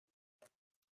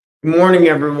Good morning,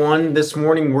 everyone. This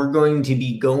morning, we're going to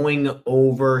be going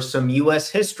over some U.S.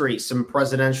 history,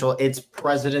 It's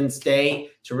President's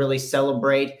Day to really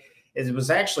celebrate. It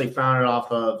was actually founded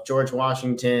off of George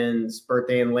Washington's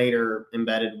birthday and later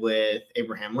embedded with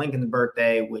Abraham Lincoln's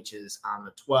birthday, which is on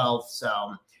the 12th.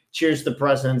 So cheers to the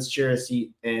presidents, cheers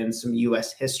and some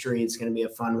U.S. history. It's going to be a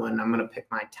fun one. I'm going to pick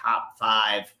my top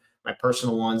five, my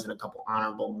personal ones, and a couple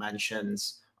honorable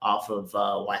mentions off of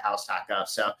whitehouse.gov.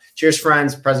 So cheers,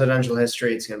 friends. Presidential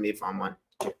history. It's going to be a fun one.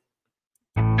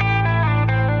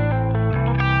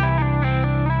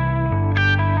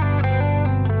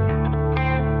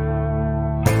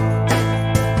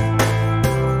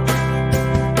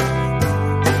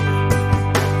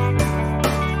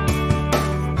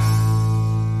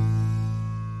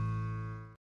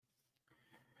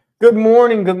 Good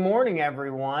morning,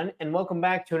 everyone, and welcome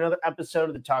back to another episode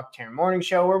of the Talk Terror Morning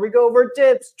Show, where we go over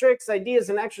tips, tricks, ideas,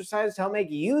 and exercises to help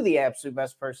make you the absolute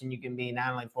best person you can be,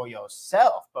 not only for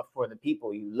yourself, but for the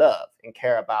people you love and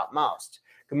care about most.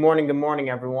 Good morning,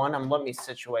 everyone. Let me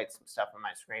situate some stuff on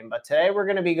my screen, but today we're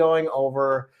going to be going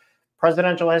over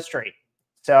presidential history.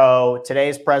 So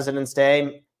today's President's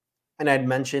Day, and I'd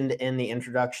mentioned in the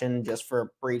introduction just for a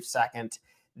brief second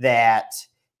that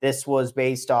this was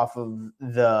based off of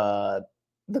the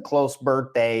close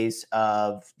birthdays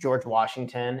of George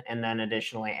Washington, and then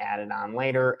additionally added on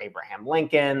later Abraham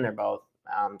Lincoln. They're both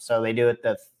so they do it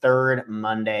the third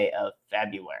Monday of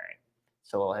February.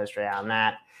 So a little history on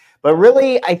that. But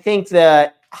really, I think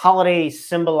the holiday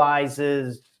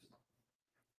symbolizes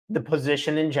the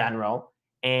position in general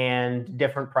and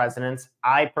different presidents.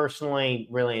 I personally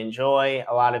really enjoy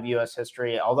a lot of U.S.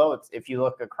 history, although if you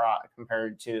look across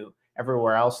compared to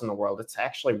everywhere else in the world, it's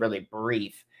actually really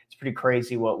brief. It's pretty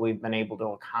crazy what we've been able to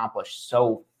accomplish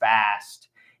so fast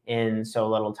in so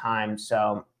little time.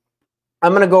 So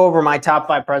I'm going to go over my top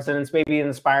five presidents. Maybe it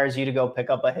inspires you to go pick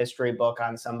up a history book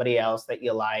on somebody else that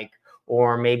you like,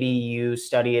 or maybe you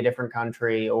study a different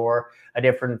country or a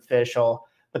different official.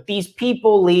 But these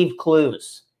people leave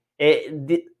clues.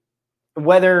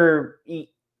 Whether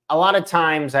a lot of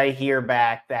times I hear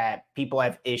back that people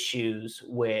have issues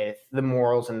with the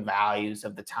morals and values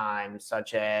of the time,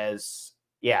 such as,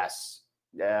 yes,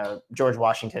 George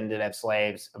Washington did have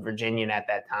slaves, a Virginian at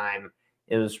that time.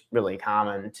 It was really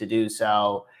common to do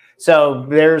so. So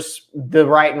there's the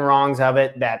right and wrongs of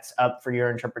it. That's up for your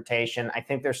interpretation. I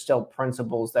think there's still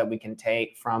principles that we can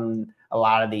take from a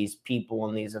lot of these people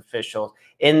and these officials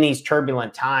in these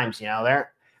turbulent times. You know,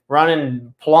 they're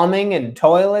running plumbing and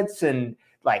toilets and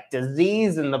like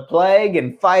disease and the plague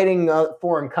and fighting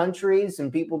foreign countries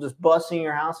and people just busting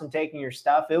your house and taking your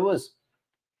stuff.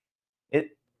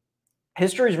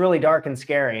 History is really dark and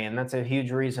scary, and that's a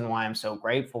huge reason why I'm so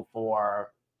grateful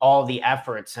for all the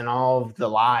efforts and all of the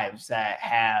lives that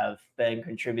have been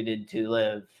contributed to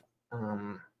live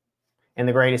in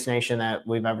the greatest nation that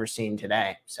we've ever seen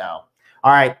today. So,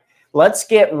 all right, let's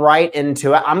get right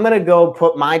into it. I'm going to go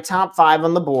put my top five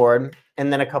on the board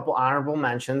and then a couple honorable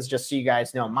mentions just so you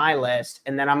guys know my list.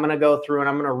 And then I'm going to go through and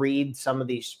I'm going to read some of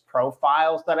these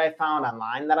profiles that I found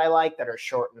online that I like that are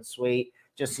short and sweet,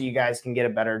 just so you guys can get a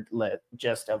better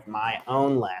gist of my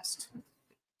own list.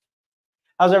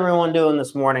 How's everyone doing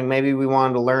this morning? Maybe we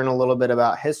wanted to learn a little bit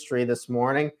about history this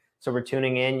morning. So we're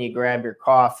tuning in, you grab your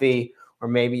coffee, or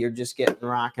maybe you're just getting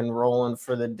rock and rolling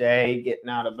for the day, getting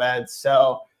out of bed.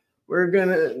 So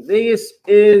this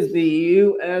is the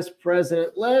U.S.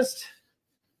 president list.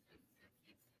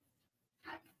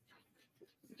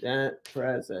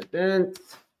 President.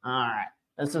 All right.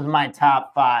 This is my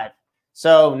top five.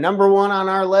 So number one on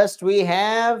our list, we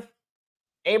have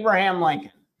Abraham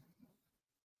Lincoln.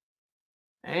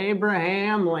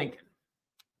 Abraham Lincoln.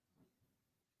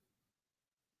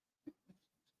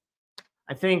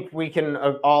 I think we can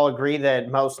all agree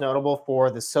that most notable for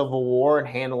the Civil War and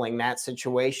handling that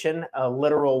situation, a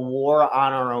literal war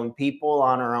on our own people,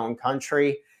 on our own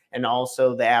country, and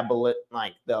also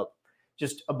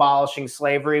just abolishing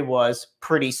slavery was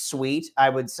pretty sweet, I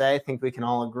would say. I think we can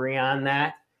all agree on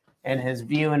that. And his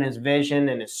view and his vision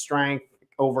and his strength,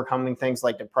 overcoming things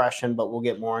like depression, but we'll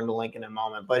get more into Lincoln in a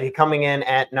moment. But he coming in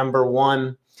at number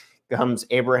one comes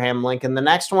Abraham Lincoln. The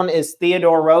next one is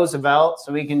Theodore Roosevelt.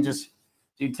 So we can just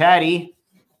do Teddy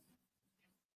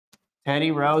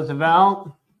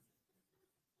Roosevelt.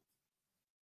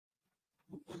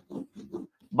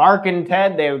 Barkin'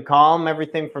 Ted, they would call him,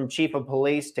 everything from chief of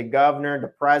police to governor to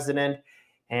president.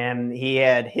 And he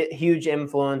had huge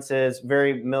influences,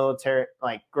 very military,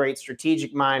 like great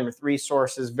strategic mind with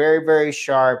resources, very, very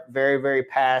sharp, very, very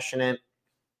passionate,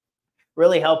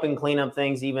 really helping clean up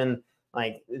things, even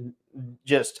like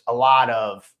just a lot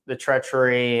of the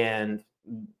treachery and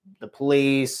the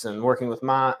police and working with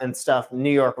mom and stuff,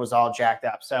 New York was all jacked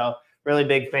up. So really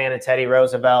big fan of Teddy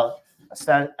Roosevelt.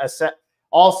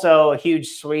 Also a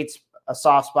huge a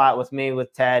soft spot with me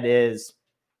with Ted is,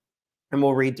 and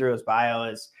we'll read through his bio,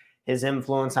 is his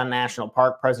influence on national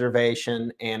park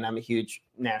preservation. And I'm a huge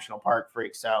national park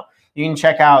freak. So you can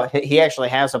check out, he actually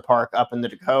has a park up in the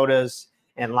Dakotas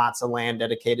and lots of land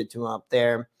dedicated to him up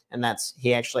there. And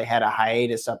he actually had a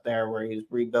hiatus up there where he was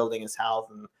rebuilding his health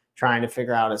and trying to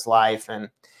figure out his life, and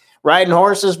riding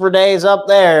horses for days up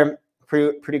there.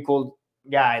 Pretty cool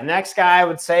guy. Next guy I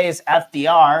would say is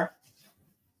FDR.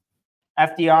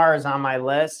 FDR is on my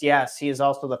list. Yes, he is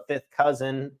also the fifth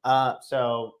cousin.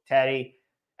 So Teddy,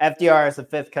 FDR is the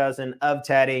fifth cousin of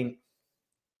Teddy.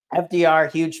 FDR,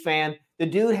 huge fan. The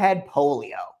dude had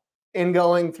polio, and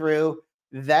going through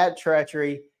that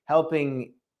treachery,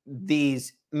 helping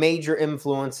these major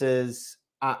influences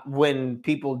when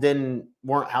people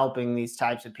weren't helping these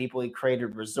types of people. He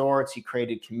created resorts, he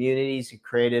created communities, he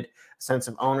created a sense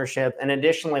of ownership, and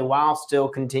additionally, while still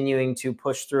continuing to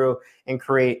push through and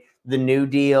create the New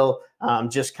Deal,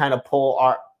 just kind of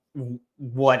pull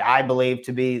what I believe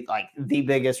to be like the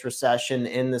biggest recession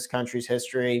in this country's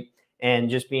history, and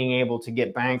just being able to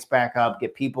get banks back up,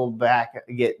 get people back,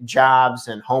 get jobs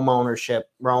and home ownership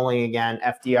rolling again.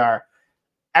 FDR,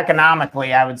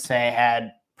 economically, I would say,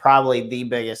 had probably the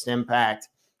biggest impact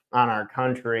on our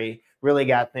country. Really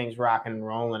got things rocking and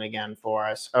rolling again for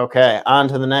us. Okay, on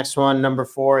to the next one. Number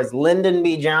 4 is Lyndon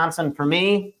B. Johnson for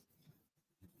me.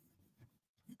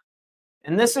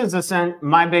 And this is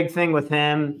my big thing with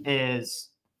him is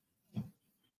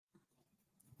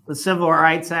the Civil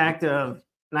Rights Act of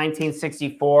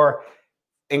 1964.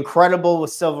 Incredible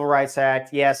with Civil Rights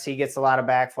Act. Yes, he gets a lot of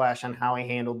backlash on how he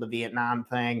handled the Vietnam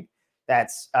thing.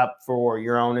 That's up for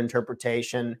your own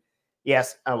interpretation.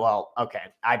 Yes, well, okay.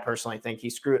 I personally think he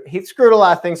screwed a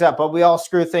lot of things up, but we all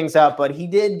screw things up. But he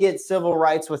did get civil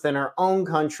rights within our own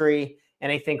country,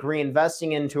 and I think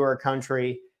reinvesting into our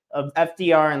country.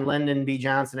 FDR and Lyndon B.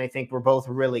 Johnson, I think, were both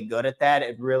really good at that,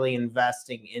 at really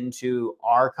investing into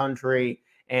our country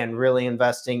and really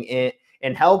investing in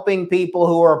helping people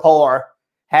who are poor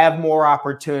have more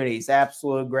opportunities.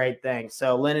 Absolute great thing.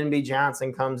 So Lyndon B.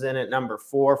 Johnson comes in at number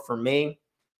 4 for me.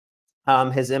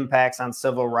 His impacts on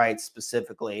civil rights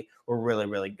specifically were really,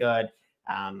 really good.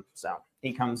 So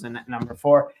he comes in at number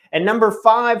 4. And number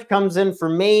 5 comes in for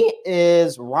me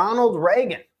is Ronald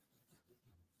Reagan.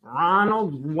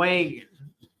 Ronald Reagan,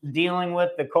 dealing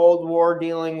with the Cold War,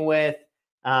 dealing with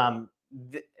probably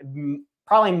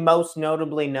most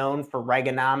notably known for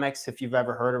Reaganomics. If you've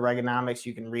ever heard of Reaganomics,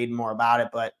 you can read more about it.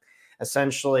 But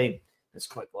essentially, this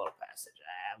quick little passage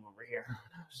I have over here.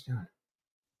 I was doing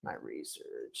my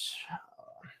research. I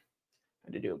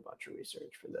had to do a bunch of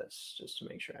research for this just to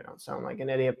make sure I don't sound like an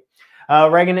idiot.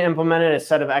 Reagan implemented a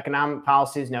set of economic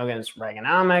policies known as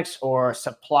Reaganomics, or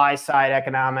supply side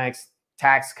economics,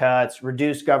 tax cuts,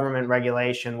 reduced government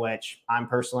regulation, which I'm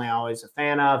personally always a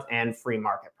fan of, and free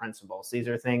market principles. These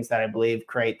are things that I believe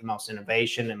create the most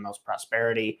innovation and most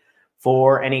prosperity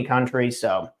for any country.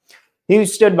 So he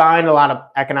stood behind a lot of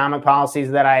economic policies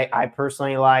that I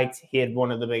personally liked. He had one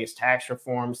of the biggest tax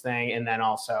reforms thing, and then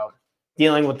also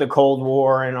dealing with the Cold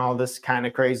War and all this kind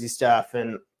of crazy stuff,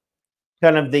 and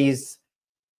kind of these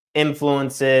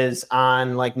influences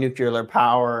on like nuclear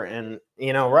power. And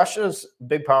Russia's a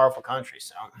big powerful country.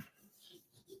 So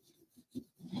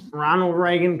Ronald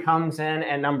Reagan comes in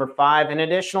at number 5. And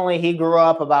additionally, he grew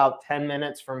up about 10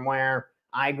 minutes from where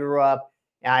I grew up.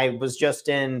 I was just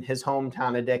in his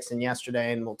hometown of Dixon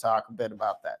yesterday, and we'll talk a bit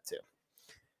about that too.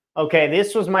 Okay,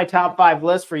 this was my top 5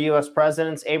 list for U.S.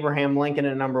 presidents. Abraham Lincoln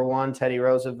at number 1, Teddy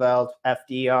Roosevelt,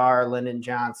 FDR, Lyndon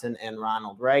Johnson, and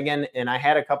Ronald Reagan. And I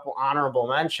had a couple honorable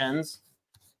mentions.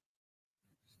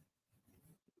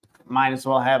 Might as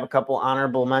well have a couple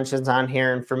honorable mentions on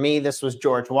here. And for me, this was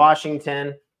George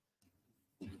Washington.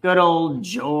 Good old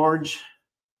George.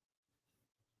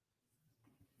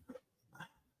 If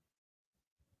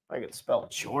I could spell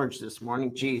George this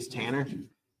morning. Geez, Tanner.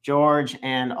 George,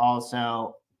 and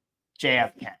also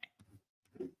JFK.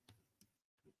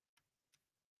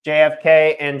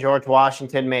 JFK and George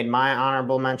Washington made my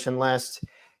honorable mention list.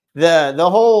 The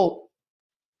whole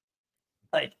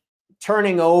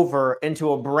turning over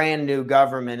into a brand new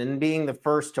government and being the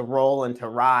first to roll and to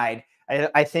ride.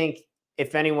 I think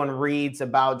if anyone reads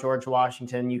about George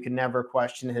Washington, you can never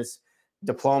question his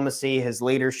diplomacy, his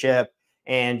leadership,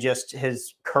 and just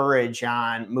his courage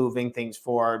on moving things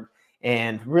forward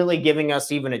and really giving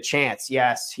us even a chance.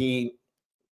 Yes, he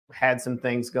had some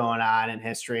things going on in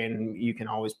history, and you can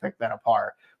always pick that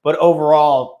apart. But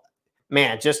overall,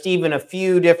 man, just even a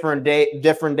few different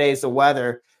days of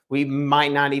weather we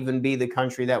might not even be the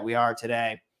country that we are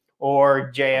today.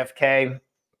 Or JFK,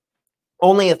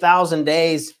 only 1,000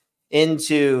 days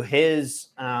into his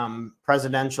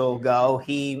presidential go,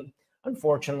 he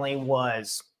unfortunately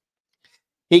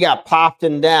he got popped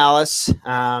in Dallas.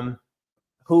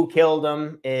 Who killed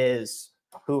him is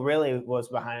who really was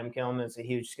behind him killing him is a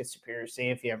huge conspiracy.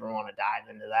 If you ever want to dive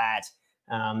into that,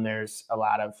 there's a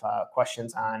lot of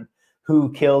questions on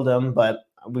who killed him, but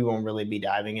we won't really be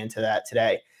diving into that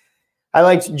today. I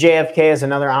liked JFK as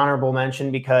another honorable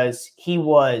mention because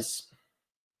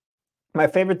my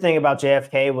favorite thing about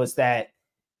JFK was that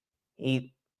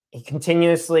he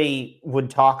continuously would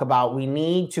talk about we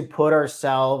need to put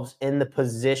ourselves in the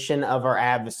position of our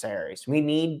adversaries. We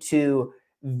need to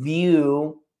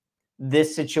view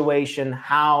this situation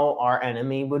how our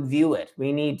enemy would view it.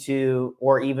 We need to,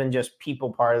 or even just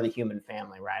people part of the human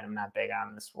family, right? I'm not big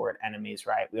on this word enemies,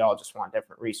 right? We all just want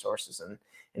different resources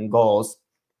and goals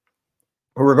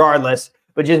regardless,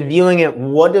 but just viewing it,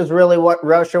 what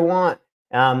Russia want?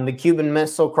 The Cuban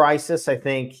Missile Crisis, I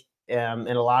think in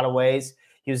a lot of ways,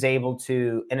 he was able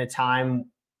to, in a time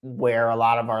where a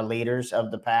lot of our leaders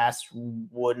of the past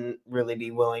wouldn't really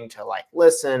be willing to like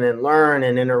listen and learn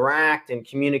and interact and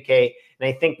communicate. And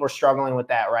I think we're struggling with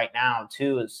that right now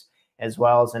too, as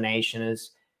well as a nation,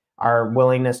 is our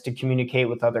willingness to communicate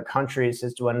with other countries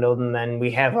has dwindled. And then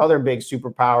we have other big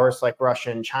superpowers like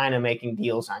Russia and China making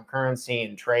deals on currency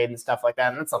and trade and stuff like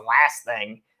that. And that's the last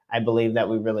thing I believe that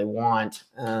we really want.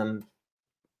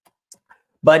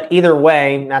 But either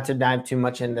way, not to dive too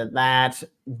much into that,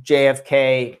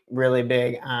 JFK really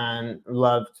big on,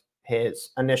 loved his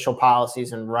initial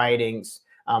policies and writings.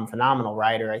 Phenomenal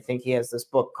writer. I think he has this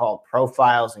book called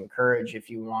Profiles in Courage, if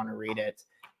you want to read it,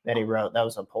 that he wrote. That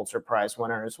was a Pulitzer Prize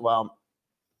winner as well.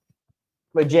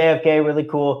 But JFK, really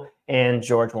cool. And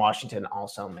George Washington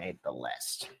also made the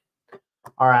list.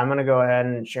 All right, I'm going to go ahead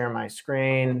and share my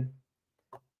screen.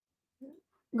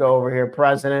 Go over here,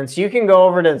 presidents. You can go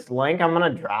over to this link. I'm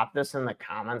going to drop this in the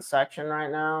comments section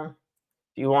right now.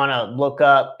 If you want to look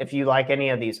up, if you like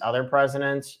any of these other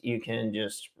presidents, you can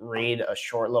just read a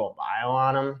short little bio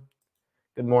on them.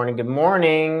 Good morning. Good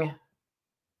morning.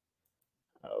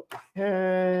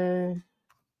 Okay.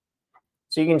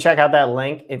 So you can check out that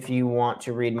link if you want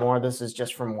to read more. This is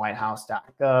just from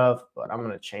whitehouse.gov, but I'm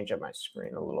going to change up my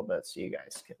screen a little bit so you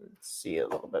guys can see it a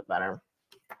little bit better.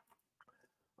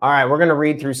 All right, we're going to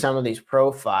read through some of these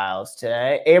profiles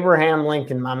today. Abraham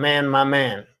Lincoln, my man, my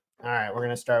man. All right, we're going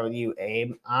to start with you,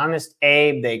 Abe. Honest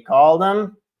Abe, they called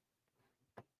him.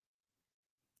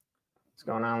 What's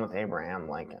going on with Abraham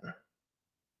Lincoln?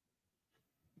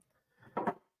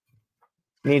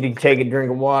 Need to take a drink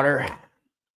of water.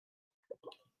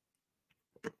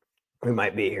 We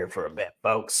might be here for a bit,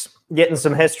 folks. Getting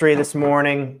some history this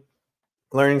morning.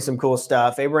 Learning some cool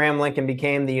stuff. Abraham Lincoln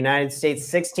became the United States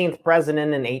 16th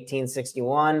president in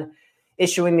 1861,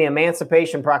 issuing the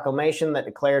Emancipation Proclamation that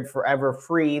declared forever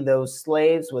free those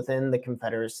slaves within the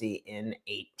Confederacy in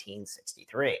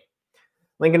 1863.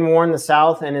 Lincoln warned the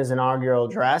South in his inaugural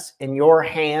address, "In your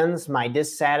hands, my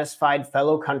dissatisfied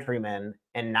fellow countrymen,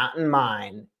 and not in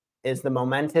mine, is the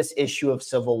momentous issue of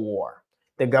civil war.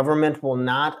 The government will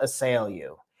not assail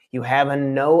you. You have a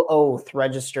no oath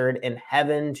registered in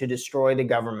heaven to destroy the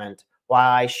government, while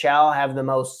I shall have the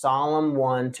most solemn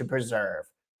one to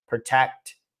preserve,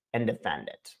 protect, and defend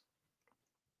it."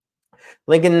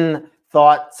 Lincoln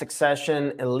thought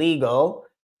secession illegal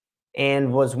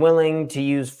and was willing to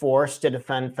use force to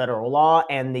defend federal law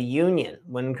and the Union.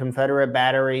 When Confederate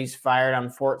batteries fired on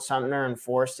Fort Sumter and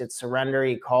forced its surrender,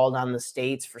 he called on the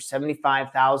states for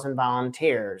 75,000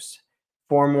 volunteers.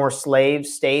 4 more slave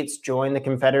states joined the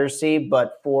Confederacy,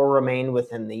 but 4 remained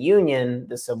within the Union.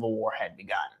 The Civil War had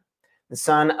begun. The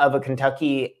son of a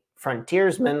Kentucky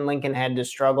frontiersman, Lincoln had to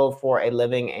struggle for a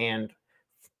living and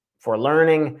for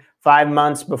learning. 5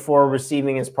 months before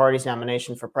receiving his party's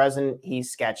nomination for president, he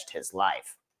sketched his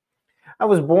life. I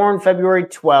was born February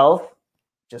 12th,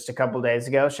 just a couple days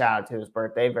ago. Shout out to his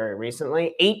birthday very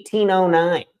recently,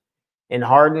 1809, in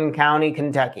Hardin County,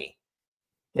 Kentucky.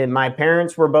 And my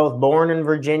parents were both born in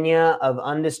Virginia of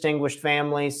undistinguished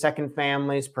families, second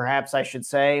families, perhaps I should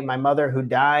say. My mother, who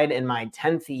died in my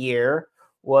 10th year,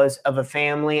 was of a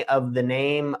family of the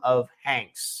name of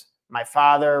Hanks. My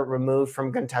father removed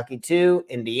from Kentucky to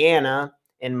Indiana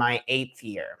in my 8th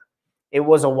year. It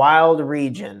was a wild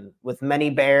region with many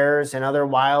bears and other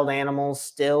wild animals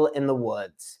still in the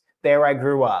woods. There I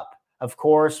grew up. Of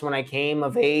course, when I came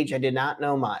of age, I did not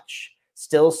know much.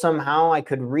 Still, somehow I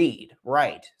could read,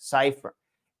 write, cipher.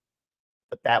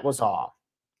 But that was all.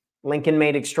 Lincoln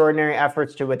made extraordinary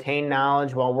efforts to attain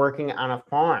knowledge while working on a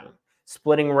farm.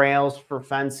 splitting rails for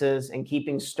fences, and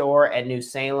keeping store at New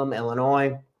Salem, Illinois.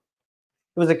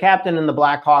 He was a captain in the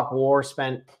Black Hawk War,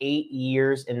 spent 8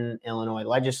 years in Illinois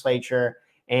legislature,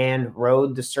 and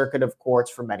rode the circuit of courts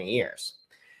for many years.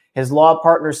 His law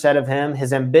partner said of him,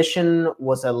 his ambition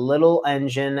was a little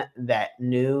engine that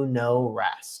knew no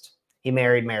rest. He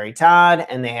married Mary Todd,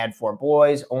 and they had 4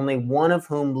 boys, only one of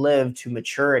whom lived to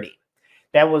maturity.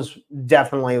 That was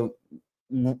definitely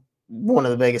one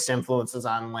of the biggest influences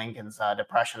on Lincoln's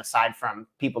depression, aside from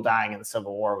people dying in the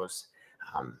Civil War, was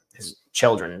his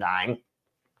children dying.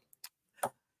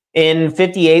 In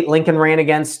 58, Lincoln ran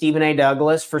against Stephen A.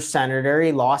 Douglas for senator.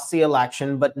 He lost the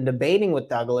election, but in debating with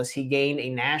Douglas, he gained a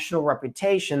national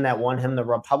reputation that won him the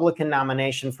Republican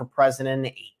nomination for president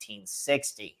in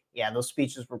 1860. Yeah, those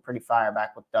speeches were pretty fire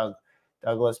back with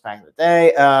Douglas back in the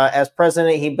day. As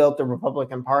president, he built the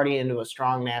Republican Party into a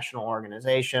strong national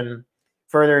organization.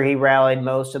 Further, he rallied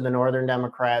most of the Northern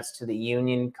Democrats to the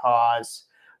Union cause.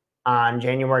 On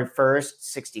January 1st,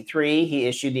 63, he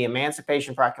issued the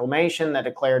Emancipation Proclamation that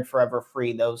declared forever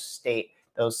free those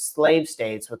slave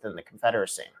states within the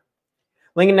Confederacy.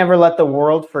 Lincoln never let the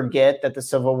world forget that the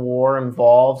Civil War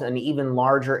involved an even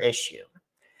larger issue.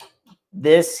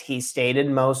 This, he stated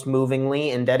most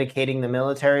movingly in dedicating the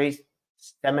military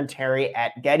cemetery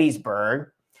at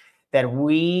Gettysburg, that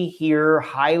we here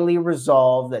highly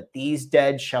resolve that these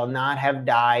dead shall not have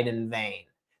died in vain,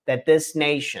 that this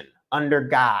nation, under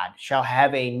God, shall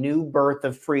have a new birth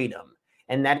of freedom,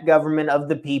 and that government of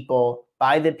the people,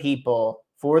 by the people,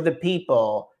 for the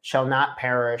people, shall not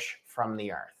perish from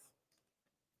the earth.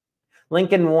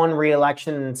 Lincoln won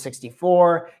re-election in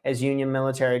 64 as Union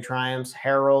military triumphs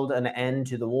herald an end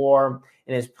to the war.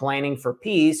 In his planning for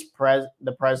peace,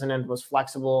 the president was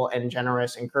flexible and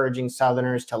generous, encouraging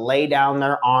Southerners to lay down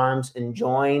their arms and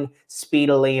join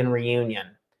speedily in reunion.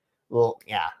 Well,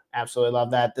 yeah, absolutely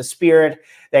love that. The spirit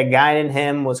that guided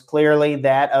him was clearly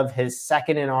that of his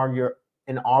second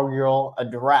inaugural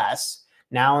address,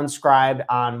 now inscribed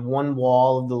on one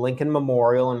wall of the Lincoln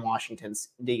Memorial in Washington,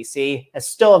 D.C. I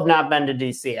still have not been to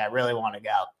D.C. I really want to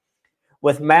go.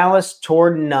 With malice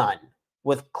toward none,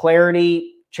 with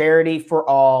clarity, charity for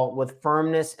all, with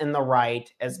firmness in the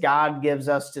right, as God gives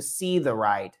us to see the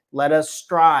right, let us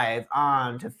strive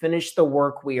on to finish the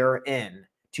work we are in,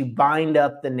 to bind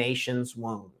up the nation's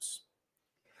wounds.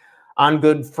 On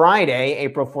Good Friday,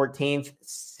 April 14th,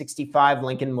 65,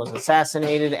 Lincoln was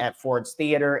assassinated at Ford's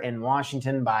Theater in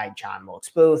Washington by John Wilkes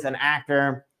Booth, an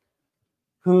actor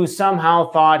who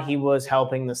somehow thought he was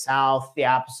helping the South. The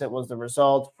opposite was the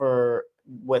result.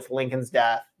 With Lincoln's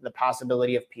death, the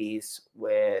possibility of peace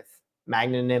with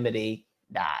magnanimity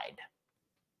died.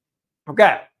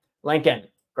 Okay, Lincoln,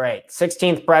 great.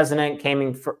 16th president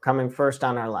coming first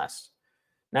on our list.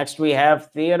 Next, we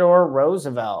have Theodore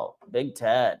Roosevelt, Big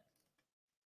Ted.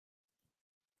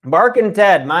 Barkin'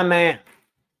 Ted, my man.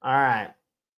 All right.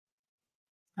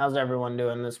 How's everyone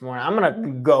doing this morning? I'm going to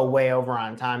go way over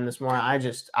on time this morning.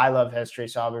 I love history,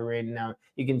 so I'll be reading them.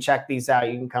 You can check these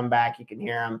out. You can come back. You can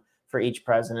hear them for each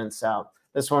president. So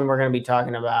this one, we're going to be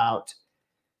talking about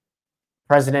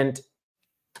President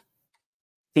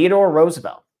Theodore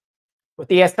Roosevelt. With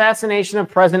the assassination of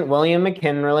President William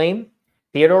McKinley,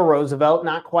 Theodore Roosevelt,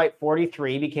 not quite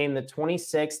 43, became the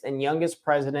 26th and youngest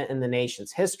president in the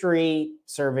nation's history,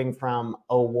 serving from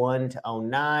 01 to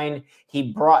 09.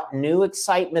 He brought new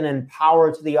excitement and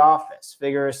power to the office,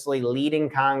 vigorously leading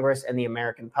Congress and the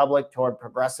American public toward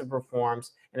progressive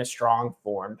reforms and a strong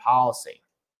foreign policy.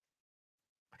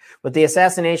 With the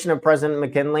assassination of President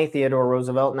McKinley, Theodore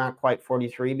Roosevelt, not quite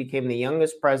 43, became the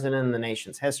youngest president in the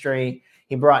nation's history.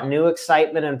 He brought new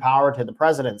excitement and power to the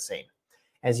presidency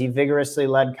as he vigorously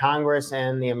led Congress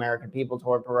and the American people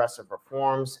toward progressive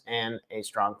reforms and a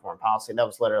strong foreign policy. That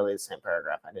was literally the same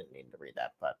paragraph. I didn't need to read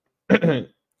that, but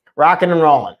rocking and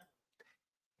rolling.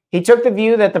 He took the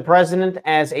view that the president,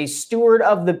 as a steward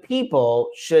of the people,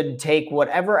 should take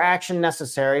whatever action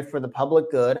necessary for the public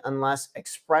good unless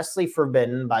expressly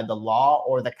forbidden by the law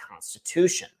or the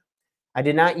Constitution. I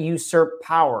did not usurp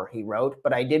power, he wrote,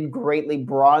 but I did greatly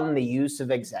broaden the use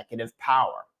of executive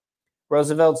power.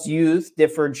 Roosevelt's youth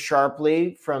differed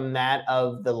sharply from that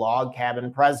of the log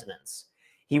cabin presidents.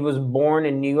 He was born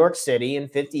in New York City in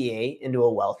 58 into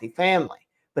a wealthy family,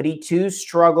 but he too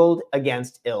struggled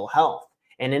against ill health,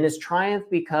 and in his triumph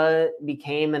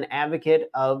became an advocate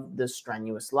of the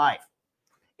strenuous life.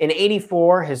 In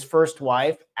 84, his first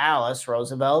wife, Alice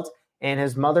Roosevelt, and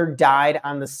his mother died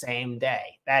on the same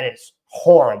day. That is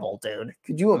horrible, dude.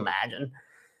 Could you imagine?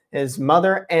 His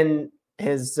mother and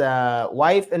his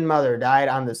wife and mother died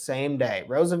on the same day.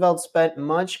 Roosevelt spent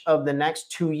much of the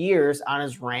next 2 years on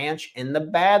his ranch in the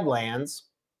Badlands,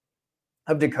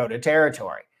 of Dakota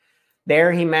Territory.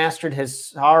 There he mastered his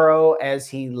sorrow as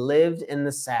he lived in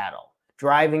the saddle,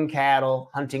 driving cattle,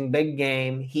 hunting big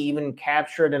game. He even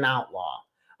captured an outlaw.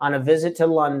 On a visit to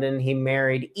London, he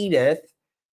married Edith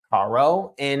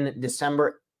Caro in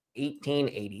December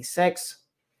 1886.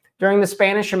 During the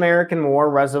Spanish-American War,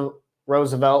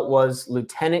 Roosevelt was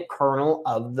lieutenant colonel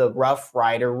of the Rough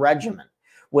Rider Regiment,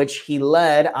 which he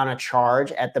led on a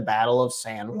charge at the Battle of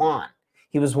San Juan.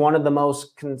 He was one of the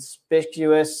most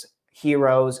conspicuous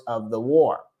heroes of the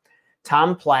war.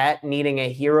 Tom Platt, needing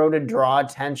a hero to draw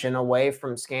attention away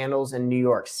from scandals in New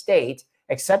York State,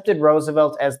 accepted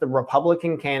Roosevelt as the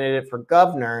Republican candidate for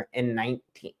governor in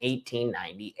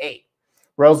 1898.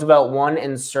 Roosevelt won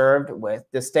and served with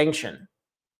distinction.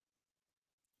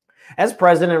 As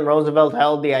president, Roosevelt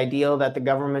held the ideal that the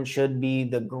government should be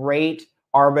the great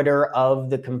arbiter of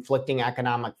the conflicting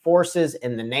economic forces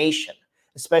in the nation,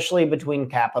 especially between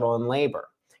capital and labor,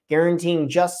 guaranteeing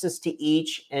justice to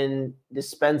each and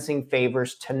dispensing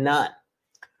favors to none.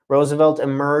 Roosevelt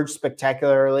emerged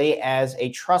spectacularly as a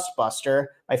trust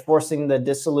buster by forcing the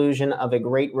dissolution of a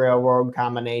great railroad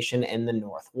combination in the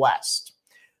Northwest.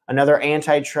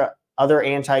 Other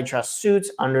antitrust suits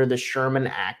under the Sherman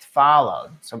Act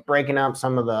followed. So breaking up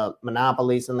some of the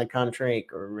monopolies in the country,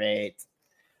 great.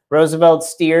 Roosevelt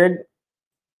steered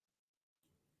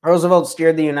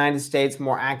the United States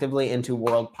more actively into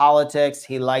world politics.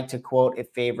 He liked to quote a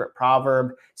favorite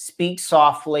proverb, "Speak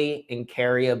softly and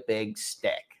carry a big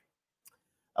stick."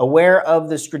 Aware of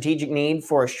the strategic need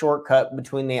for a shortcut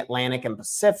between the Atlantic and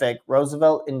Pacific,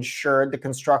 Roosevelt ensured the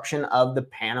construction of the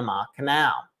Panama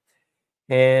Canal.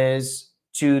 His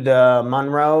the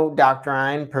Monroe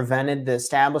Doctrine prevented the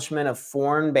establishment of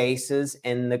foreign bases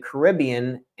in the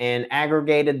Caribbean and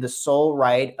aggregated the sole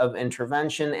right of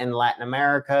intervention in Latin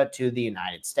America to the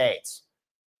United States.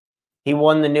 He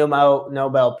won the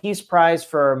Nobel Peace Prize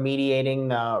for mediating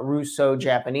the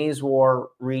Russo-Japanese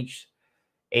War, reached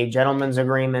a gentleman's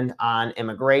agreement on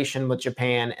immigration with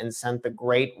Japan, and sent the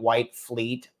Great White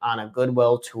Fleet on a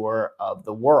goodwill tour of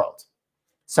the world.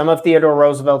 Some of Theodore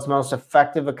Roosevelt's most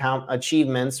effective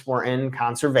achievements were in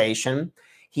conservation.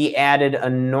 He added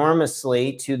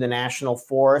enormously to the national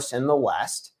forests in the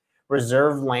West,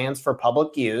 reserved lands for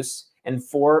public use, and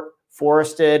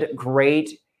forested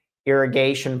great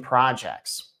irrigation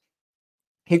projects.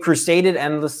 He crusaded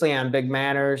endlessly on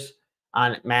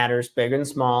matters big and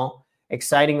small,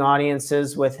 exciting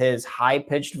audiences with his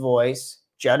high-pitched voice,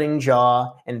 jutting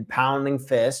jaw, and pounding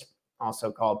fist,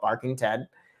 also called Barking Ted.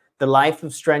 The life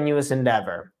of strenuous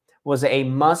endeavor was a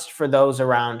must for those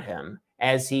around him,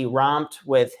 as he romped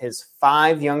with his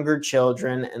 5 younger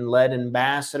children and led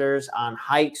ambassadors on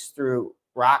hikes through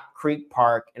Rock Creek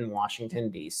Park in Washington,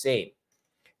 D.C.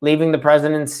 Leaving the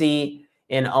presidency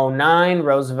in 2009,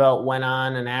 Roosevelt went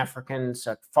on an African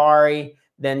safari,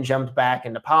 then jumped back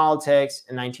into politics.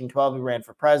 In 1912, he ran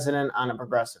for president on a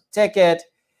progressive ticket.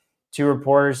 To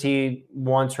reporters, he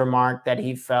once remarked that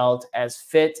he felt as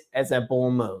fit as a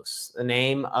bull moose, the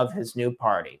name of his new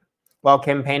party. While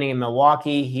campaigning in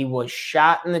Milwaukee, he was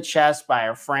shot in the chest by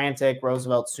a frantic.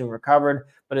 Roosevelt soon recovered,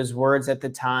 but his words at the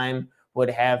time would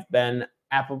have been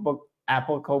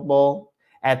applicable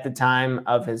at the time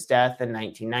of his death in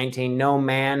 1919. "No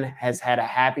man has had a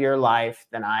happier life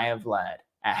than I have led,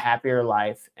 a happier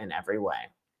life in every way."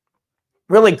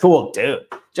 Really cool dude.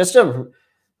 Just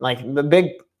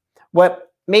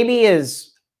what maybe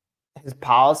his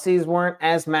policies weren't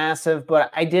as massive,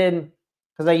 but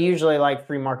because I usually like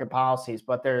free market policies,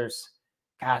 but gosh,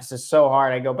 it's just so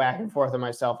hard. I go back and forth with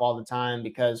myself all the time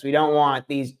because we don't want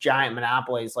these giant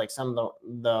monopolies like some of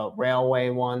the railway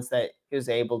ones that he was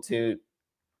able to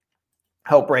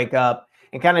help break up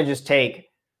and kind of just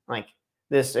take like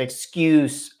this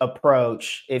excuse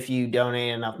approach. If you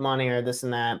donate enough money or this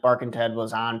and that, Barking Ted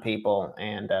was on people,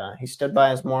 and he stood by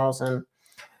his morals, and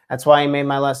that's why he made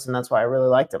my list, and that's why I really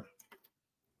liked him.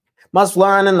 Must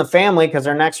learn in the family, because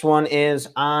our next one is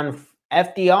on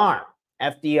FDR.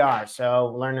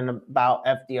 So learning about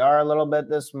FDR a little bit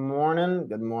this morning.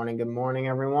 Good morning,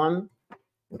 everyone. I'm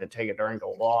going to take a drink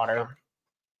of water.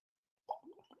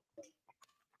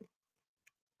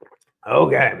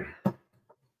 Okay.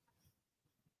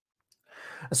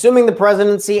 Assuming the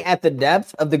presidency at the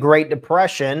depth of the Great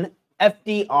Depression,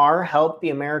 FDR helped the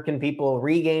American people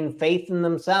regain faith in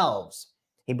themselves.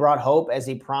 He brought hope as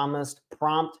he promised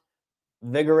prompt,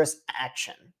 vigorous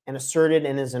action, and asserted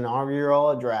in his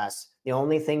inaugural address, "The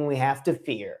only thing we have to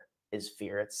fear is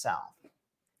fear itself."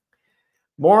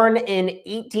 Born in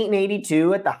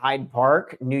 1882 at the Hyde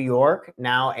Park, New York,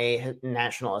 now a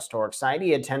National Historic Site,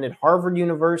 he attended Harvard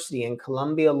University and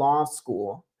Columbia Law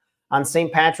School. On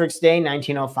St. Patrick's Day,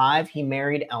 1905, he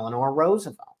married Eleanor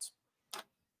Roosevelt.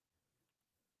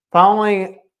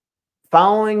 Following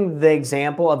the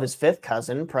example of his fifth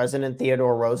cousin, President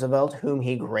Theodore Roosevelt, whom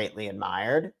he greatly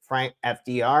admired, Frank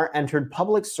FDR entered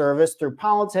public service through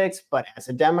politics, but as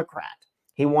a Democrat.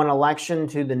 He won election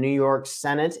to the New York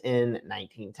Senate in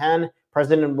 1910.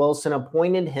 President Wilson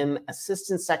appointed him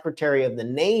Assistant Secretary of the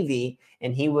Navy,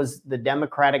 and he was the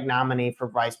Democratic nominee for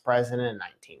Vice President in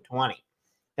 1920.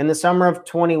 In the summer of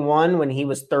 21, when he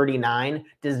was 39,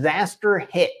 disaster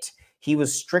hit. He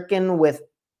was stricken with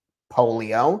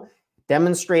polio.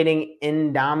 Demonstrating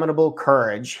indomitable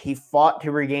courage, he fought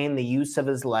to regain the use of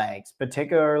his legs,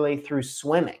 particularly through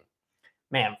swimming.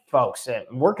 Man, folks,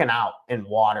 working out in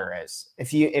water is,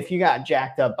 if you got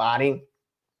jacked up body.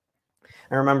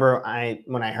 I remember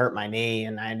when I hurt my knee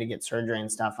and I had to get surgery and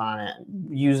stuff on it,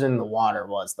 using the water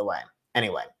was the way.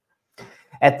 Anyway,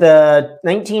 at the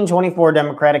 1924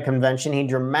 Democratic Convention, he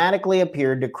dramatically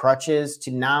appeared to crutches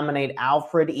to nominate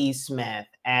Alfred E. Smith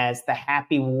as the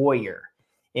Happy Warrior.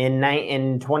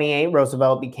 In 28,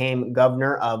 Roosevelt became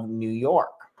governor of New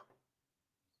York.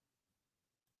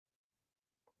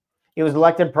 He was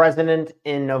elected president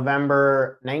in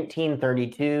November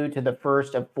 1932 to the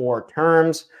first of 4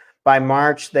 terms. By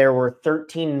March, there were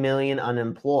 13 million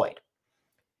unemployed.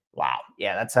 Wow,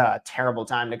 yeah, that's a terrible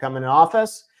time to come into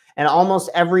office. And almost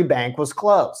every bank was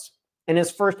closed. In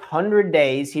his first 100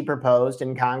 days, he proposed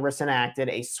and Congress enacted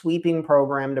a sweeping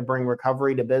program to bring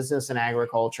recovery to business and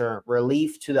agriculture,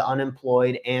 relief to the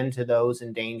unemployed, and to those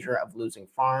in danger of losing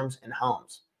farms and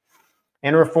homes,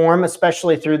 and reform,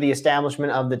 especially through the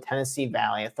establishment of the Tennessee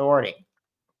Valley Authority.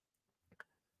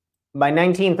 By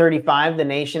 1935, the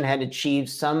nation had achieved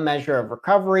some measure of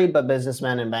recovery, but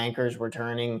businessmen and bankers were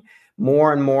turning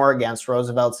more and more against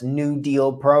Roosevelt's New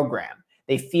Deal program.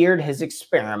 They feared his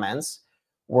experiments,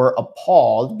 were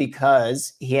appalled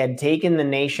because he had taken the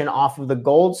nation off of the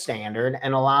gold standard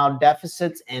and allowed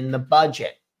deficits in the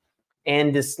budget,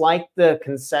 and disliked the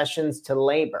concessions to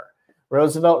labor.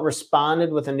 Roosevelt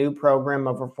responded with a new program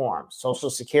of reform: Social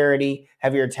Security,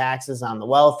 heavier taxes on the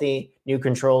wealthy, new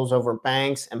controls over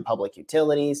banks and public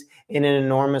utilities, and an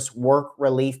enormous work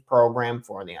relief program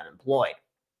for the unemployed.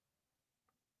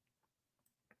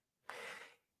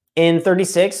 In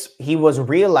 36, he was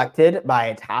reelected by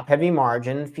a top-heavy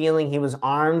margin. Feeling he was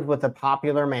armed with a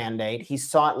popular mandate, he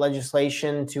sought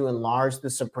legislation to enlarge the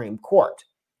Supreme Court,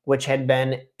 which had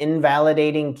been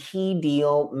invalidating key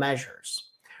deal measures.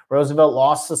 Roosevelt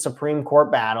lost the Supreme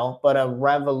Court battle, but a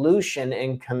revolution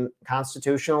in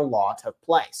constitutional law took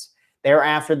place.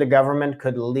 Thereafter, the government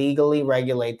could legally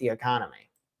regulate the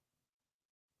economy.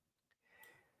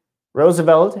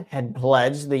 Roosevelt had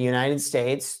pledged the United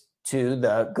States to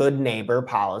the good neighbor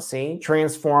policy,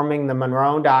 transforming the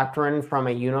Monroe Doctrine from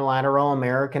a unilateral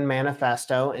American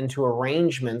manifesto into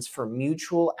arrangements for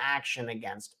mutual action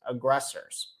against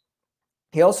aggressors.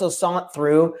 He also sought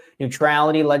through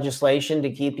neutrality legislation to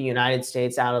keep the United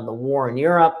States out of the war in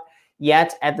Europe,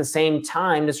 yet at the same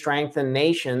time to strengthen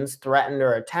nations threatened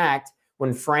or attacked.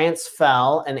 When France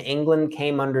fell and England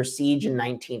came under siege in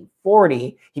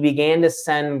 1940, he began to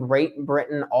send Great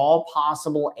Britain all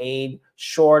possible aid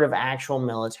short of actual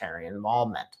military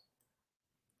involvement.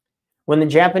 When the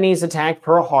Japanese attacked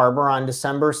Pearl Harbor on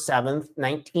December 7,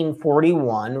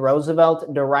 1941,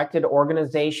 Roosevelt directed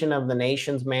organization of the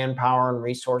nation's manpower and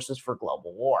resources for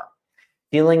global war.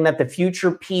 Feeling that the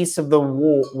future peace of the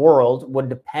world would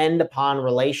depend upon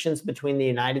relations between the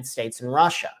United States and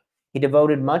Russia, he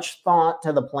devoted much thought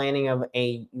to the planning of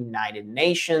a United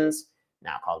Nations,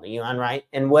 now called the UN, right,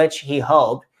 in which he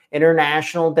hoped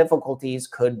international difficulties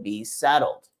could be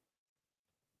settled.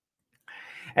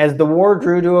 As the war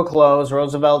drew to a close,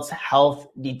 Roosevelt's health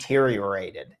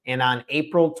deteriorated, and on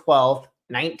April 12,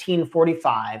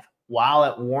 1945, while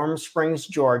at Warm Springs,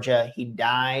 Georgia, he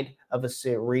died of a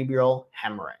cerebral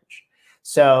hemorrhage.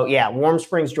 So, yeah, Warm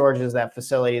Springs, Georgia is that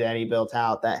facility that he built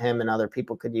out that him and other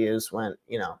people could use when,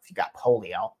 if you got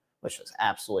polio, which was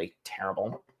absolutely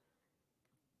terrible.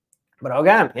 But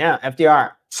okay, yeah,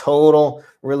 FDR, total,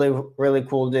 really, really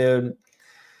cool dude.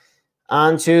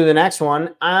 On to the next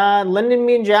one, Lyndon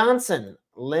B. Johnson.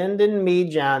 Lyndon B.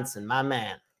 Johnson, my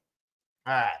man.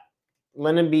 All right,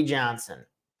 Lyndon B. Johnson.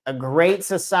 A great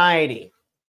society.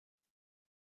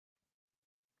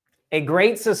 A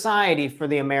great society for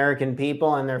the American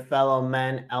people and their fellow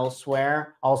men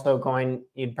elsewhere. Also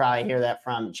you'd probably hear that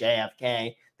from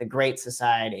JFK, the Great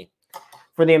Society.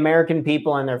 For the American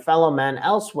people and their fellow men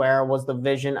elsewhere was the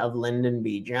vision of Lyndon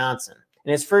B. Johnson.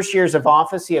 In his first years of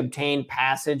office, he obtained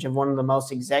passage of one of the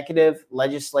most executive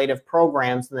legislative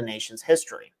programs in the nation's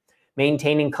history.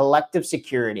 Maintaining collective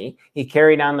security, he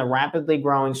carried on the rapidly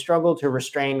growing struggle to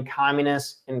restrain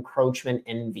communist encroachment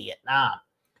in Vietnam.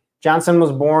 Johnson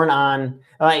was born on,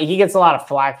 he gets a lot of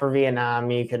flack for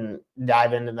Vietnam. You can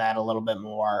dive into that a little bit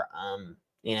more.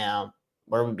 You know,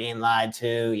 were we being lied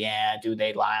to? Yeah, do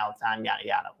they lie all the time? Yada,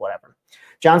 yada, whatever.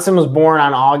 Johnson was born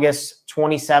on August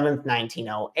 27th,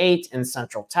 1908 in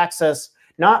Central Texas,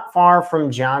 not far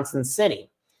from Johnson City,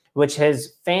 which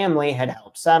his family had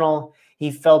helped settle.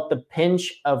 He felt the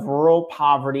pinch of rural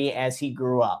poverty as he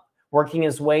grew up. Working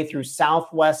his way through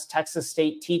Southwest Texas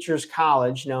State Teachers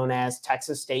College, known as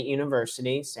Texas State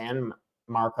University, San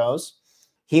Marcos,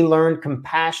 he learned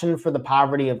compassion for the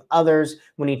poverty of others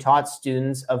when he taught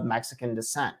students of Mexican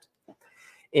descent.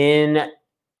 This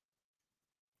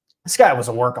guy was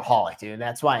a workaholic, dude.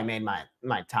 That's why he made my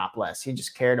top list. He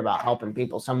just cared about helping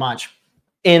people so much.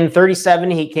 In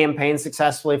 1937, he campaigned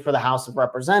successfully for the House of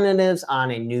Representatives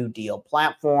on a New Deal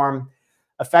platform,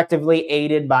 effectively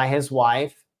aided by his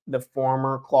wife, the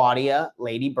former Claudia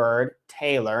Lady Bird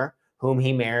Taylor, whom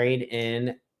he married in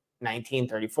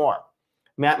 1934.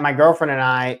 My girlfriend and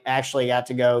I actually got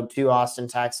to go to Austin,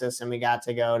 Texas, and we got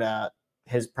to go to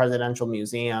his presidential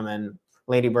museum, and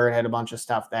Lady Bird had a bunch of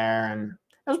stuff there, and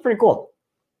it was pretty cool.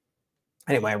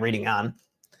 Anyway, reading on.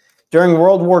 During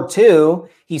World War II,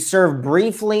 he served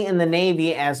briefly in the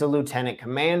Navy as a lieutenant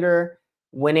commander,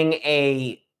 winning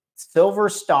a Silver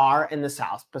Star in the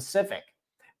South Pacific.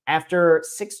 After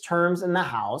 6 terms in the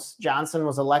House, Johnson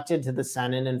was elected to the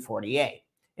Senate in 1948.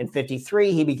 In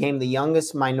 1953, he became the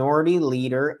youngest minority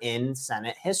leader in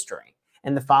Senate history.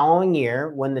 And the following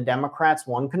year, when the Democrats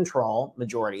won control,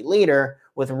 majority leader,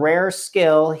 with rare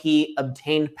skill, he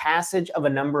obtained passage of a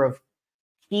number of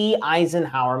key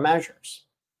Eisenhower measures.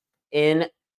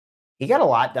 He got a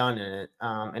lot done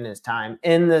in his time.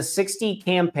 In the 1960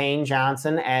 campaign,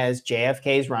 Johnson, as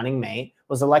JFK's running mate,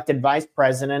 was elected vice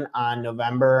president on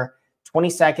November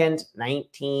 22nd,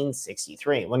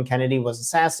 1963. When Kennedy was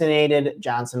assassinated,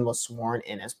 Johnson was sworn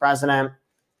in as president.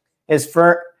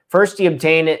 First, he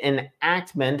obtained an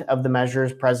enactment of the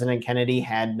measures President Kennedy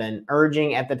had been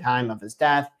urging at the time of his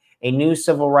death, a new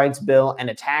civil rights bill and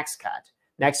a tax cut.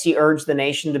 Next, he urged the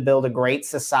nation to build a great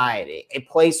society, a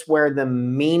place where the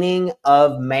meaning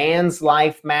of man's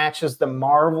life matches the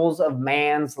marvels of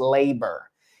man's labor.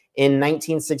 In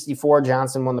 1964,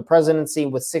 Johnson won the presidency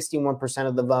with 61%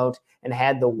 of the vote and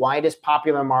had the widest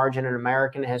popular margin in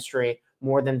American history,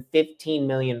 more than 15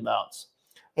 million votes.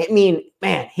 I mean,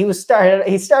 man, he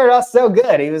started off so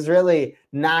good. He was really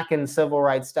knocking civil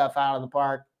rights stuff out of the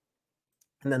park.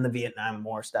 And then the Vietnam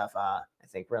War stuff, I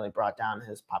think, really brought down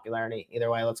his popularity.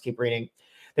 Either way, let's keep reading.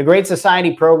 The Great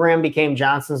Society program became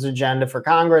Johnson's agenda for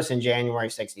Congress in January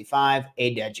 1965.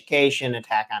 Aid to education,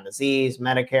 attack on disease,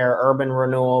 Medicare, urban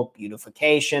renewal,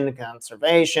 beautification,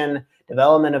 conservation,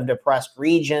 development of depressed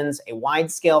regions, a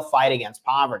wide-scale fight against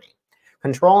poverty,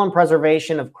 control and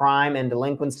preservation of crime and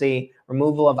delinquency,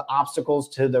 removal of obstacles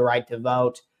to the right to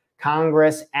vote.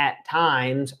 Congress, at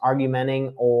times,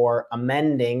 argumenting or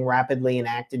amending, rapidly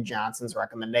enacted Johnson's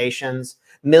recommendations.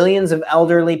 Millions of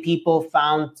elderly people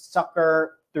found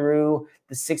succor through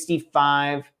the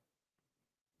 1965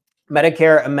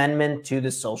 Medicare Amendment to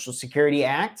the Social Security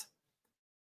Act.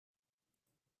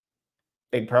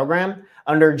 Big program.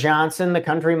 Under Johnson, the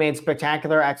country made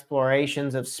spectacular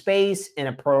explorations of space in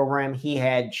a program he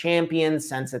had championed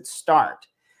since its start.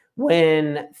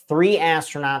 When 3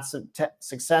 astronauts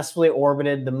successfully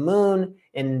orbited the moon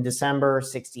in December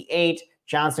 1968,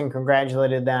 Johnson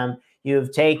congratulated them. You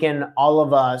have taken all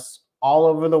of us all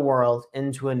over the world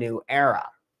into a new era.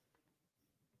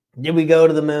 Did we go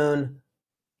to the moon?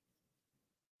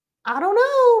 I don't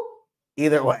know.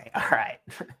 Either way. All right.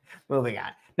 Moving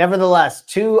on. Nevertheless,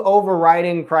 2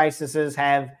 overriding crises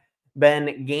have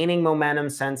been gaining momentum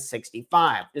since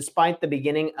 1965. Despite the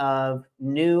beginning of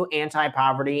new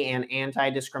anti-poverty and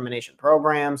anti-discrimination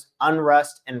programs,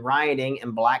 unrest and rioting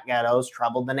in black ghettos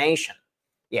troubled the nation.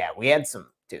 Yeah, we had some,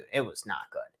 dude, it was not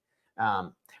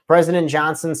good. President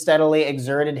Johnson steadily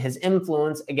exerted his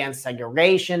influence against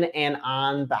segregation and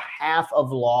on behalf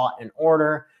of law and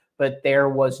order, but there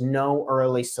was no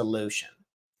early solution.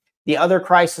 The other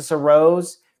crisis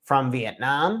arose from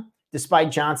Vietnam.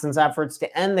 Despite Johnson's efforts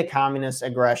to end the communist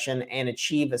aggression and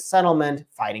achieve a settlement,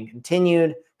 fighting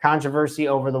continued. Controversy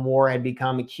over the war had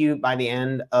become acute by the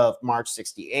end of March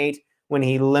 1968 when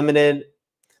he limited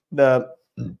the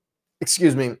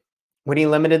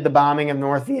bombing of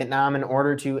North Vietnam in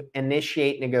order to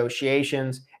initiate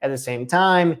negotiations. At the same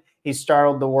time, he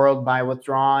startled the world by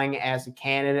withdrawing as a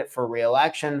candidate for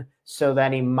re-election so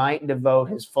that he might devote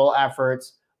his full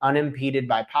efforts, unimpeded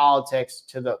by politics,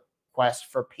 to the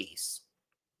quest for peace.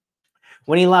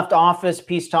 When he left office,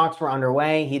 peace talks were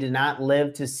underway. He did not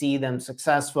live to see them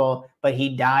successful, but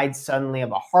he died suddenly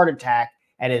of a heart attack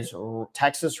at his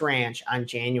Texas ranch on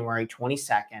January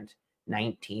 22nd,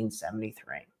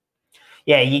 1973.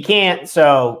 Yeah, you can't.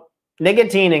 So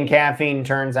nicotine and caffeine,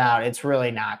 turns out it's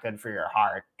really not good for your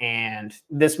heart. And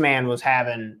this man was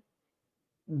having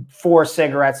 4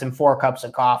 cigarettes and 4 cups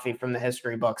of coffee from the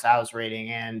history books I was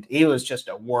reading. And he was just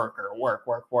a worker,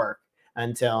 work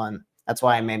until, and that's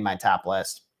why I made my top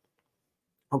list.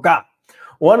 Okay.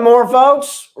 One more,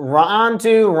 folks. On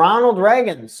to Ronald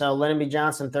Reagan. So Lyndon B.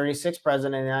 Johnson, 36th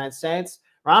president of the United States.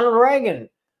 Ronald Reagan,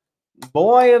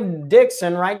 boy of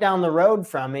Dixon, right down the road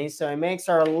from me. So he makes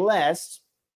our list.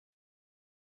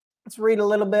 Let's read a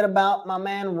little bit about my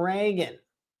man Reagan.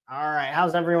 All right.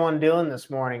 How's everyone doing this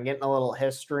morning? Getting a little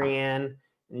history in,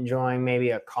 enjoying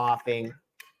maybe a coffee.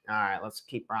 All right. Let's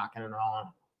keep rocking and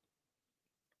rolling.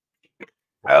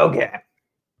 Okay.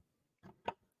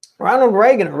 Ronald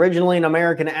Reagan, originally an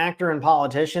American actor and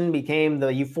politician, became the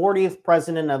 40th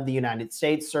president of the United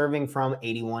States, serving from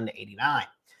 81 to 89.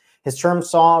 His term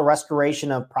saw a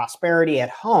restoration of prosperity at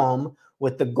home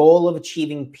with the goal of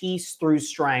achieving peace through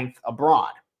strength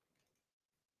abroad.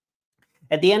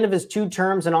 At the end of his 2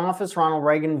 terms in office, Ronald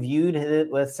Reagan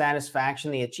viewed with satisfaction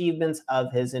the achievements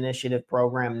of his initiative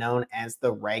program known as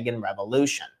the Reagan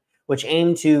Revolution, which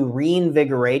aimed to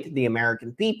reinvigorate the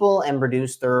American people and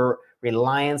reduce their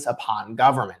reliance upon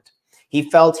government. He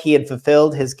felt he had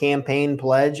fulfilled his campaign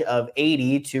pledge of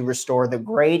 80 to restore the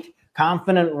great,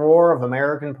 confident roar of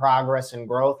American progress and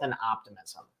growth and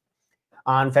optimism.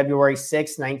 On February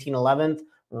 6, 1911,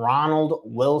 Ronald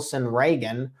Wilson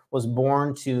Reagan was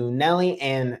born to Nellie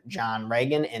and John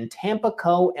Reagan in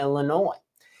Tampico, Illinois.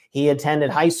 He attended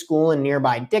high school in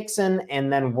nearby Dixon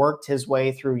and then worked his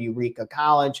way through Eureka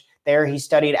College. There he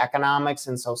studied economics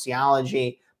and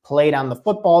sociology, played on the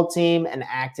football team, and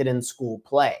acted in school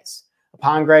plays.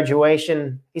 Upon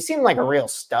graduation, he seemed like a real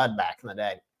stud back in the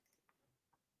day.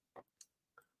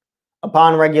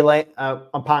 Upon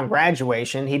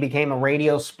graduation, he became a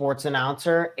radio sports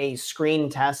announcer. A screen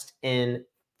test in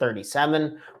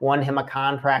 1937 won him a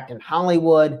contract in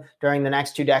Hollywood. During the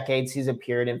next 2 decades, he's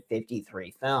appeared in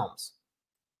 53 films.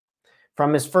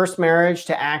 From his first marriage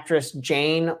to actress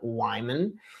Jane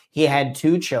Wyman, he had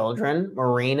 2 children,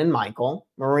 Maureen and Michael.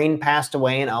 Maureen passed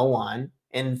away in 2001.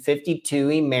 In 1952,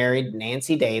 he married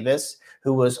Nancy Davis,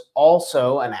 who was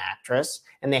also an actress,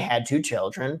 and they had 2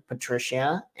 children,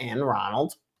 Patricia and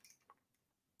Ronald.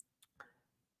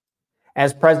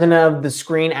 As president of the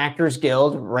Screen Actors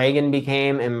Guild, Reagan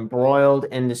became embroiled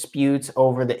in disputes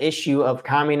over the issue of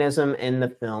communism in the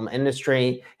film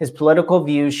industry. His political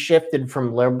views shifted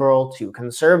from liberal to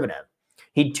conservative.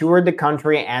 He toured the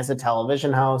country as a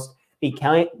television host,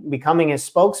 becoming a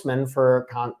spokesman for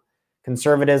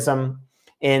conservatism.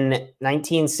 In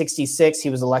 1966, he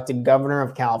was elected governor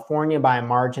of California by a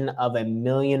margin of 1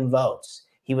 million votes.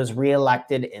 He was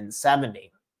reelected in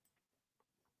 1970.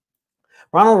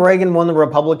 Ronald Reagan won the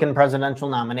Republican presidential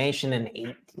nomination in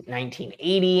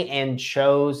 1980 and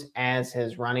chose as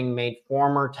his running mate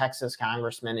former Texas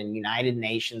Congressman and United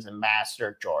Nations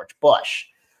Ambassador George Bush.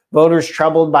 Voters,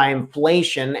 troubled by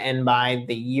inflation and by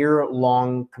the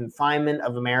year-long confinement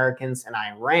of Americans in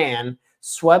Iran,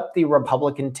 swept the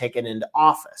Republican ticket into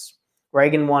office.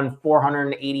 Reagan won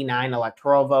 489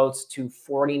 electoral votes to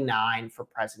 49 for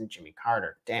President Jimmy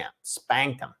Carter. Damn,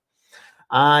 spanked him.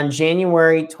 On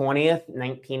January 20th,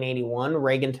 1981,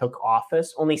 Reagan took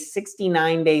office. Only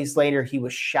 69 days later, he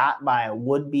was shot by a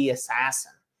would-be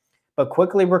assassin, but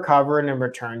quickly recovered and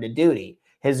returned to duty.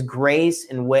 His grace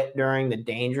and wit during the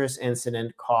dangerous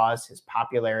incident caused his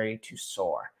popularity to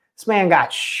soar. This man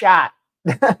got shot.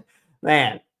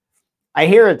 Man, I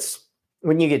hear it's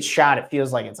when you get shot, it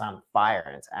feels like it's on fire,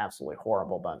 and it's absolutely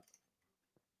horrible, but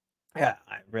yeah,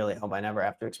 I really hope I never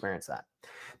have to experience that.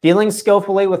 Dealing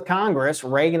skillfully with Congress,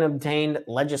 Reagan obtained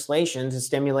legislation to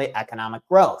stimulate economic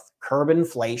growth, curb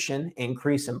inflation,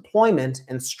 increase employment,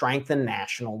 and strengthen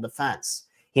national defense.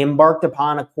 He embarked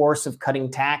upon a course of cutting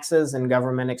taxes and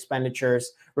government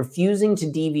expenditures, refusing to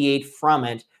deviate from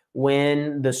it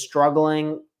when the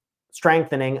strengthening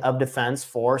of defense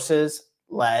forces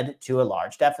led to a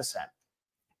large deficit.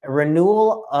 A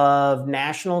renewal of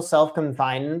national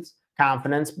self-confidence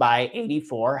by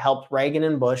 1984 helped Reagan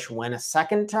and Bush win a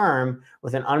second term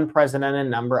with an unprecedented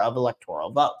number of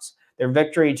electoral votes. Their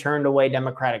victory turned away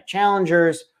Democratic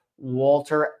challengers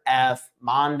Walter F.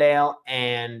 Mondale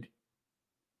and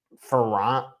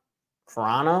Ferrano.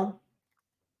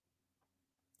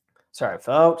 Sorry,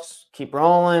 folks. Keep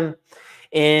rolling.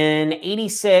 In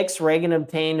 86, Reagan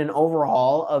obtained an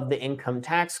overhaul of the income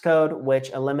tax code, which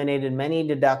eliminated many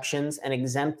deductions and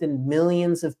exempted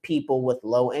millions of people with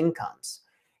low incomes.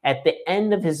 At the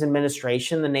end of his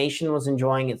administration, the nation was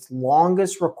enjoying its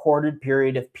longest recorded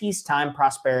period of peacetime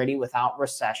prosperity without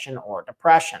recession or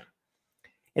depression.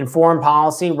 In foreign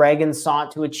policy, Reagan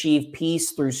sought to achieve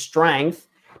peace through strength.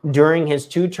 During his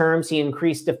 2 terms, he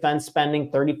increased defense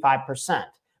spending 35%.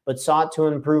 But sought to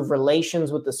improve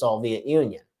relations with the Soviet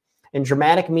Union. In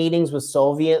dramatic meetings with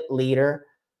Soviet leader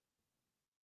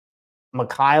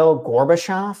Mikhail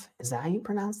Gorbachev, is that how you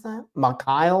pronounce that?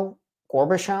 Mikhail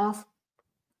Gorbachev?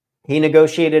 He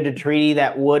negotiated a treaty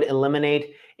that would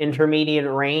eliminate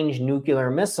intermediate-range nuclear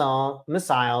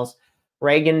missiles.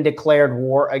 Reagan declared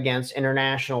war against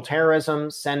international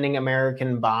terrorism, sending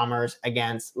American bombers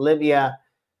against Libya.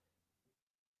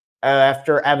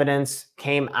 After evidence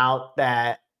came out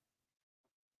that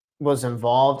was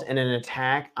involved in an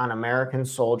attack on American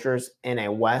soldiers in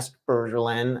a West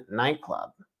Berlin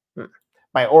nightclub.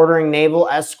 By ordering naval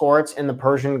escorts in the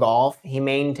Persian Gulf, he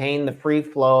maintained the free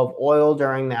flow of oil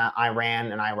during the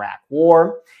Iran and Iraq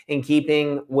war. In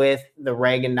keeping with the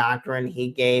Reagan doctrine, he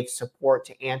gave support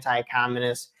to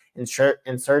anti-communist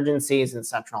insurgencies in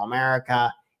Central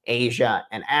America, Asia,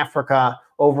 and Africa.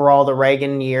 Overall, the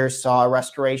Reagan years saw a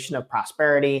restoration of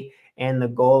prosperity, and the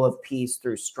goal of peace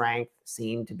through strength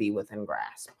seemed to be within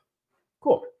grasp.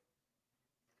 Cool.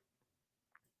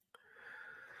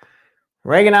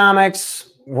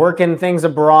 Reaganomics, working things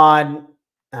abroad,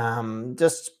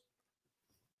 just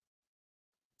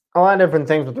a lot of different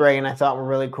things with Reagan I thought were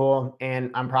really cool.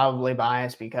 And I'm probably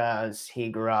biased because he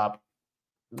grew up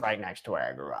right next to where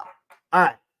I grew up. All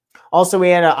right. Also, we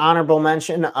had an honorable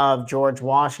mention of George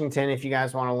Washington. If you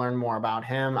guys want to learn more about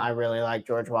him, I really like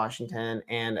George Washington.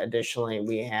 And additionally,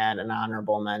 we had an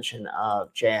honorable mention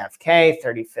of JFK,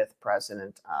 35th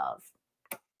president of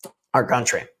our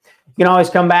country. You can always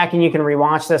come back and you can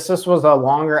rewatch this. This was a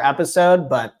longer episode,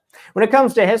 but when it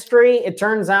comes to history, it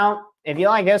turns out if you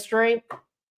like history,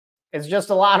 it's just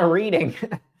a lot of reading.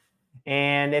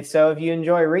 And if you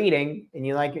enjoy reading and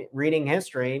you like reading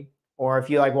history, or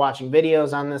if you like watching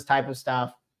videos on this type of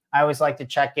stuff, I always like to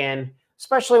check in,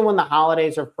 especially when the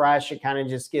holidays are fresh. It kind of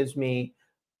just gives me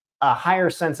a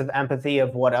higher sense of empathy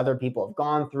of what other people have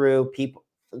gone through. People,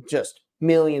 just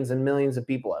millions and millions of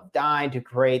people have died to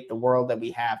create the world that we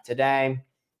have today.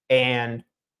 And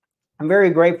I'm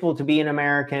very grateful to be an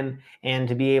American and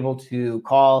to be able to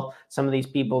call some of these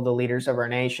people the leaders of our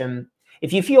nation.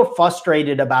 If you feel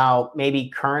frustrated about maybe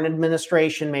current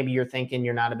administration, maybe you're thinking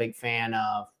you're not a big fan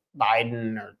of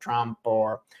Biden or Trump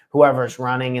or whoever's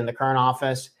running in the current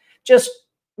office, just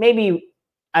maybe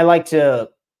I like to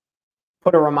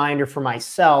put a reminder for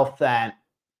myself that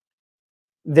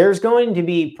there's going to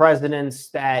be presidents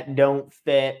that don't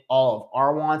fit all of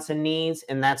our wants and needs.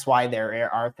 And that's why there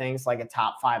are things like a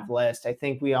top 5 list. I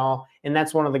think and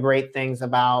that's one of the great things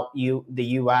about the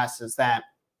US is that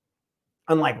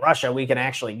unlike Russia, we can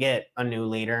actually get a new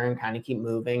leader and kind of keep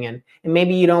moving. And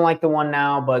maybe you don't like the one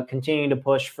now, but continue to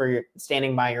push for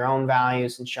standing by your own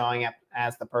values and showing up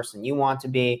as the person you want to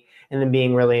be, and then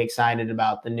being really excited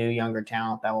about the new younger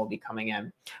talent that will be coming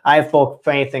in. I have full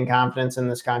faith and confidence in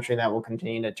this country that will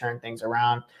continue to turn things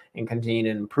around and continue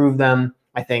to improve them.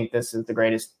 I think this is the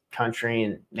greatest country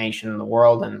and nation in the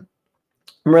world. And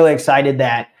I'm really excited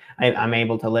that I'm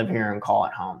able to live here and call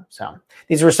it home. So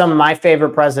these were some of my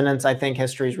favorite presidents. I think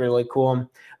history is really cool.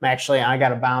 I got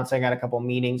to bounce. I got a couple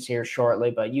meetings here shortly,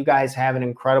 but you guys have an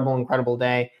incredible, incredible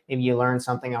day. Maybe you learned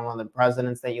something on one of the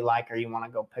presidents that you like, or you want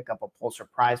to go pick up a Pulitzer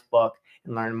Prize book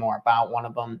and learn more about one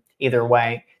of them. Either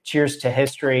way, cheers to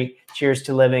history. Cheers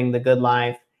to living the good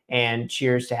life, and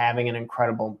cheers to having an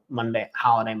incredible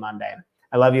holiday Monday.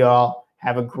 I love you all.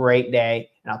 Have a great day,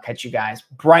 and I'll catch you guys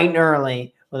bright and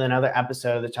early with another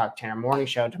episode of the Talk Tanner Morning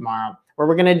Show tomorrow, where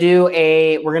we're gonna do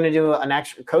an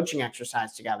extra coaching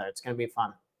exercise together. It's gonna be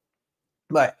fun.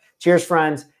 But cheers,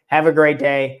 friends. Have a great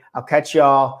day. I'll catch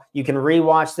y'all. You can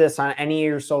rewatch this on any of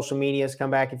your social medias.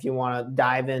 Come back if you want to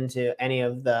dive into any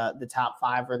of the top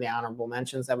 5 or the honorable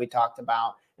mentions that we talked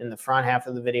about in the front half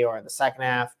of the video or the second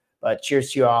half. But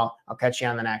cheers to you all. I'll catch you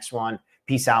on the next one.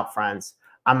 Peace out, friends.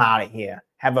 I'm out of here.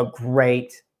 Have a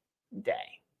great day.